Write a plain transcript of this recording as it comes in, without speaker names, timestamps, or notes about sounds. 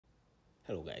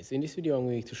Hello guys, in this video I'm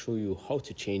going to show you how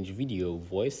to change video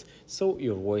voice so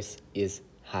your voice is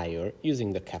higher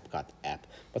using the CapCut app.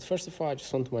 But first of all, I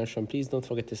just want to mention, please don't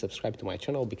forget to subscribe to my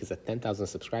channel because at 10,000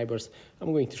 subscribers,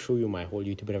 I'm going to show you my whole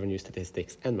YouTube revenue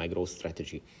statistics and my growth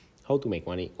strategy, how to make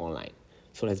money online.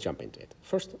 So let's jump into it.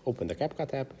 First, open the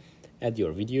CapCut app, add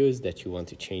your videos that you want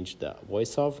to change the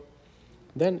voice of,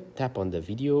 then tap on the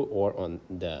video or on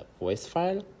the voice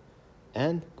file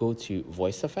and go to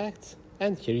voice effects.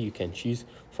 And here you can choose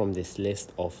from this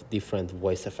list of different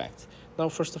voice effects. Now,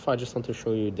 first of all, I just want to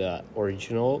show you the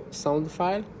original sound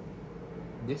file.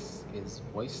 This is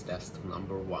voice test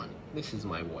number 1. This is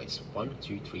my voice, 1,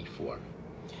 2, 3, 4.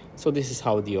 So this is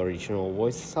how the original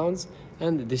voice sounds,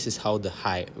 and this is how the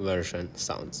high version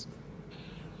sounds.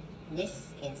 This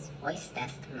is voice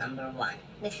test number 1.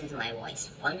 This is my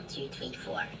voice, 1, 2, 3,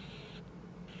 4.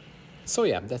 So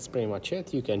yeah, that's pretty much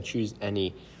it. You can choose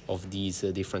any of these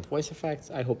different voice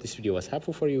effects. I hope this video was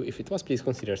helpful for you. If it was, please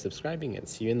consider subscribing and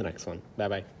see you in the next one. Bye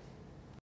bye.